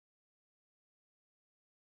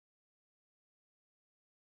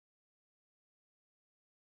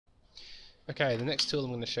Okay, the next tool I'm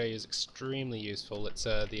going to show you is extremely useful. It's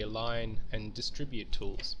the Align and Distribute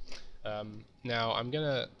tools. Now I'm going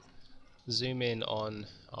to zoom in on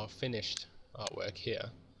our finished artwork here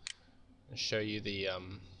and show you the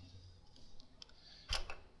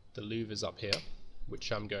louvers up here,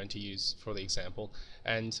 which I'm going to use for the example.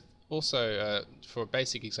 And also for a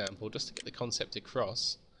basic example, just to get the concept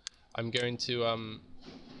across, I'm going to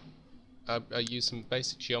I use some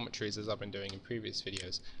basic geometries as I've been doing in previous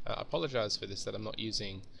videos. I apologize for this, that I'm not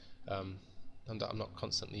using I'm not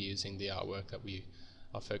constantly using the artwork that we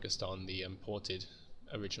are focused on, the imported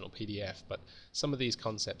original PDF, but some of these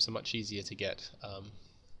concepts are much easier to get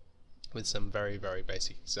with some very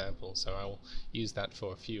basic examples, so I will use that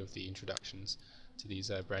for a few of the introductions to these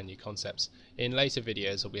brand new concepts. In later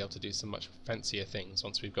videos I'll be able to do some much fancier things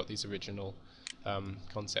once we've got these original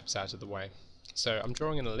concepts out of the way. So I'm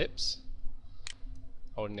drawing an ellipse,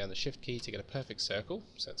 holding down the shift key to get a perfect circle,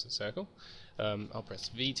 so it's a circle. I'll press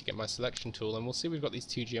V to get my selection tool, and we'll see we've got these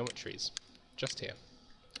two geometries just here.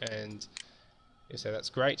 And you say that's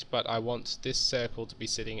great, but I want this circle to be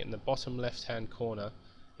sitting in the bottom left hand corner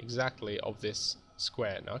exactly of this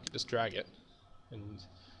square. Now I could just drag it and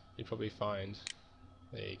you'd probably find,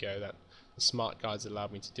 there you go, that the smart guides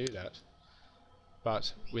allowed me to do that.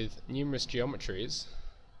 But with numerous geometries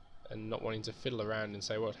and not wanting to fiddle around and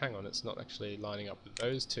say, well, hang on, it's not actually lining up with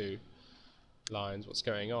those two lines, what's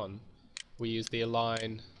going on, we use the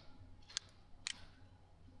Align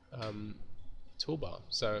toolbar.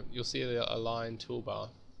 So you'll see the Align toolbar,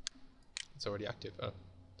 it's already active. Oh,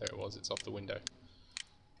 there it was, it's off the window.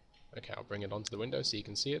 Okay, I'll bring it onto the window so you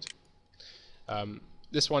can see it.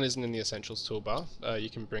 This one isn't in the Essentials toolbar. You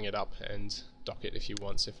can bring it up and dock it if you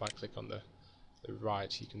want. So if I click on the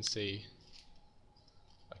right, you can see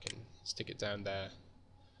I can stick it down there.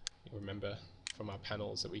 You remember from our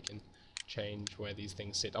panels that we can change where these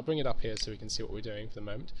things sit. I'll bring it up here so we can see what we're doing for the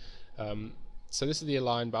moment. So this is the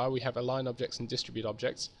Align bar. We have Align objects and Distribute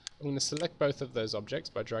objects. I'm going to select both of those objects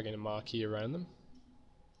by dragging a marquee around them.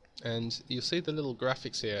 And you'll see the little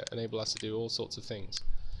graphics here enable us to do all sorts of things.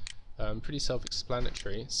 Pretty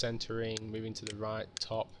self-explanatory. Centering, moving to the right,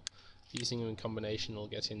 top, using them in combination will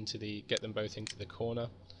get them both into the corner.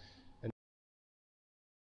 And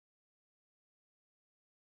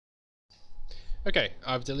okay,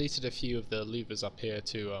 I've deleted a few of the louvers up here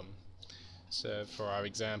to serve for our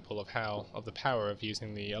example of the power of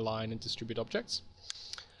using the Align and Distribute objects.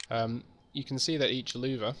 You can see that each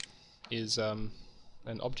louver is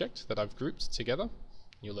an object that I've grouped together.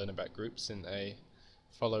 You'll learn about groups in a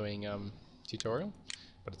following tutorial,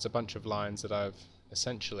 but it's a bunch of lines that I've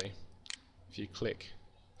essentially, if you click,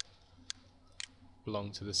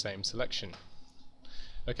 belong to the same selection.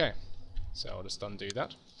 Okay, so I'll just undo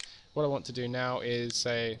that. What I want to do now is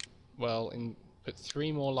say, well, put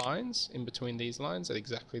 3 more lines in between these lines at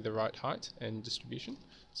exactly the right height and distribution.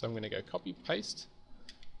 So I'm going to go copy, paste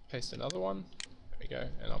another one, there we go,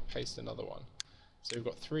 and I'll paste another one. So we've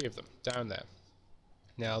got 3 of them down there.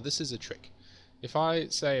 Now this is a trick. If I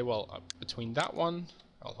say, well, between that one,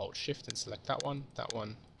 I'll hold shift and select that one, that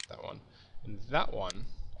one, that one, and that one,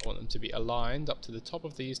 I want them to be aligned up to the top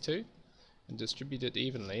of these two and distributed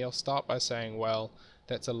evenly. I'll start by saying, well,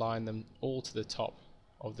 let's align them all to the top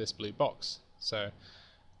of this blue box. So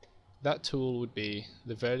that tool would be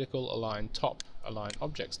the vertical align top align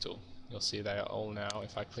objects tool. You'll see they are all now,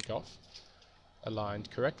 if I click off, aligned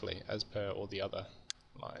correctly as per all the other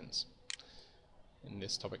lines in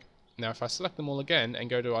this topic. Now if I select them all again and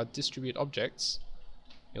go to our distribute objects,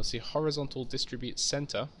 you'll see horizontal distribute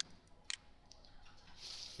center.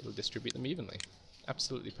 It'll distribute them evenly,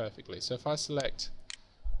 absolutely perfectly. So if I select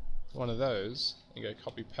one of those and go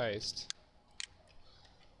copy paste,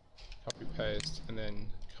 and then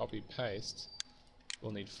copy paste,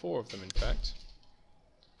 we'll need 4 of them in fact.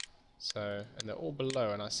 So, and they're all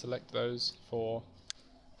below, and I select those 4,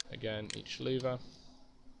 again each louver.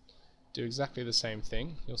 Do exactly the same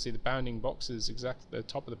thing. You'll see the bounding box is exactly the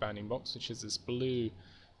top of the bounding box, which is this blue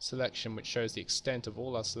selection which shows the extent of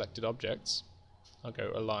all our selected objects. I'll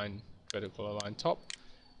go align, vertical align top,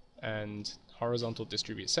 and horizontal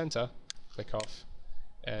distribute center, click off,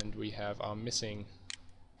 and we have our missing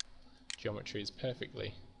geometries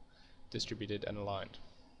perfectly distributed and aligned.